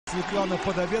Светлана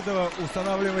Подобедова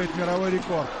устанавливает мировой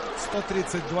рекорд.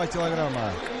 132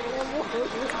 килограмма.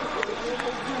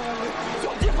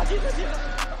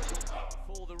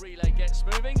 The relay gets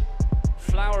moving.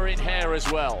 Flower in hair as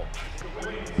well.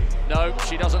 No,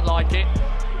 she doesn't like it.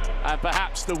 And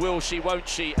perhaps the will she, won't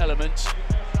she element.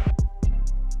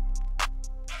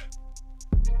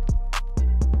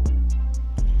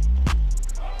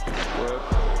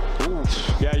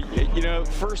 Yeah, you know,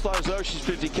 first lies though, she's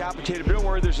been decapitated, but don't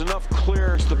worry, there's enough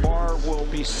clearance. The bar will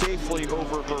be safely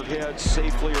over her head,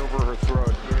 safely over her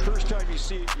throat. First time you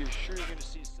see it, you're sure you're going to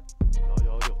see something.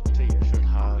 116，这也是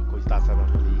他国际大赛当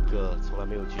中的一个从来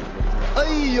没有举过的。哎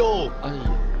呦，哎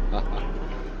呀，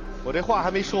我这话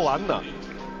还没说完呢。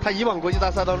他以往国际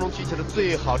大赛当中举起的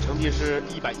最好成绩是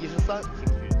113。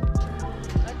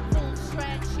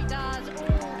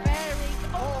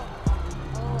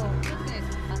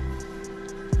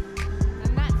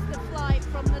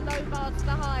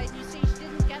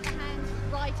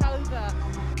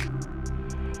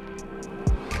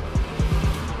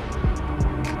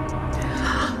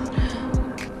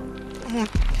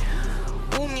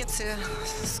 Умницы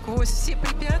сквозь все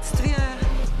препятствия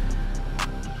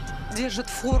держат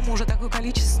форму уже такое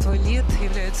количество лет,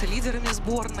 являются лидерами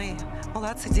сборной.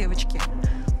 Молодцы, девочки.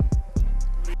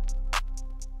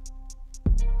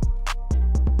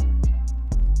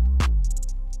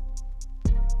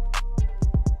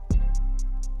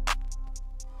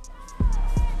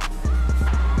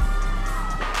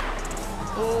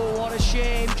 Oh, what a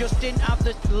shame! Just didn't have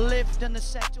the lift and the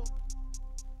setup.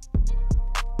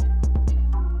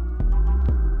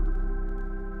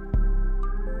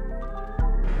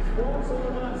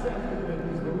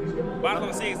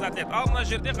 Барлығы 8 атлет. Ал мына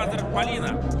жерде қазір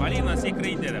Полина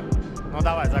секретарь. Ну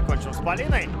давай закончим с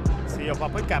Полиной, с ее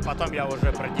попыткой, а потом я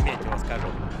уже про Деметьева скажу.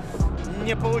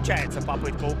 Не получается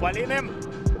попытка у Полины.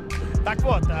 Так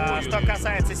вот, что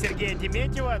касается Сергея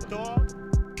Деметьева, то...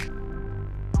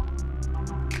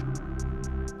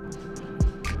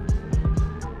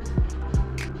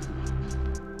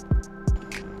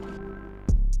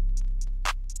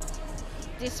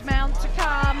 Dismount to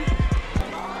come.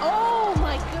 Oh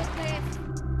my goodness.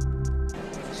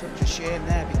 Such a shame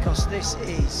there because this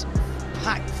is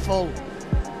packed full.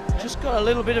 Just got a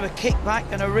little bit of a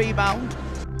kickback and a rebound.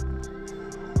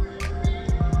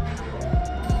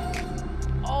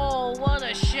 Oh, what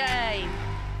a shame.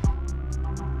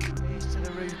 Here's to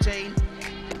the routine.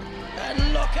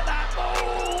 And look at that.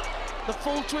 Oh! The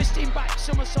full twisting back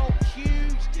somersault.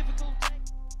 Huge difficulty.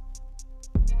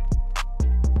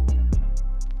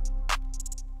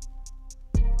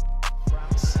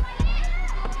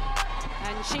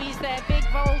 She's their big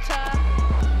vaulter.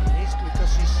 It's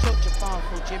because she's such a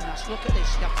powerful gymnast. Look at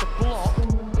this, you have to block,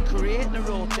 create the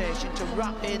rotation to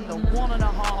wrap in the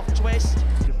 1.5 twist.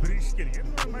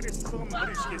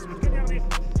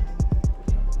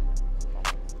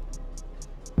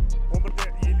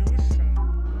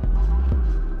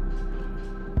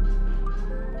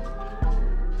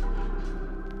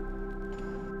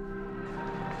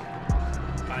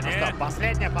 Ну что,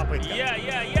 последняя попытка.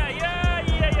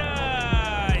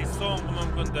 Соңғы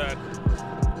мүмкіндік.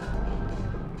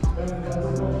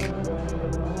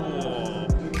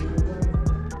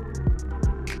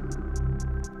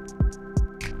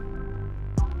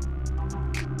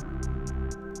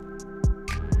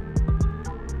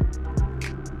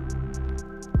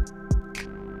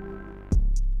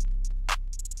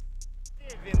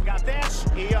 Вингатеш,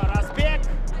 ее разбег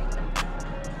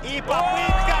и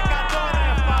попытка,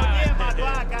 которая вполне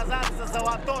могла оказаться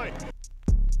золотой.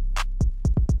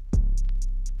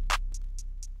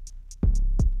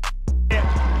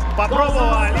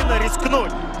 Попробовала Алина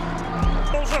рискнуть.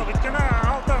 Өйткені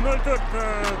 6.04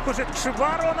 көрсеткіші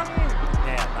бар оның.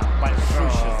 Нет,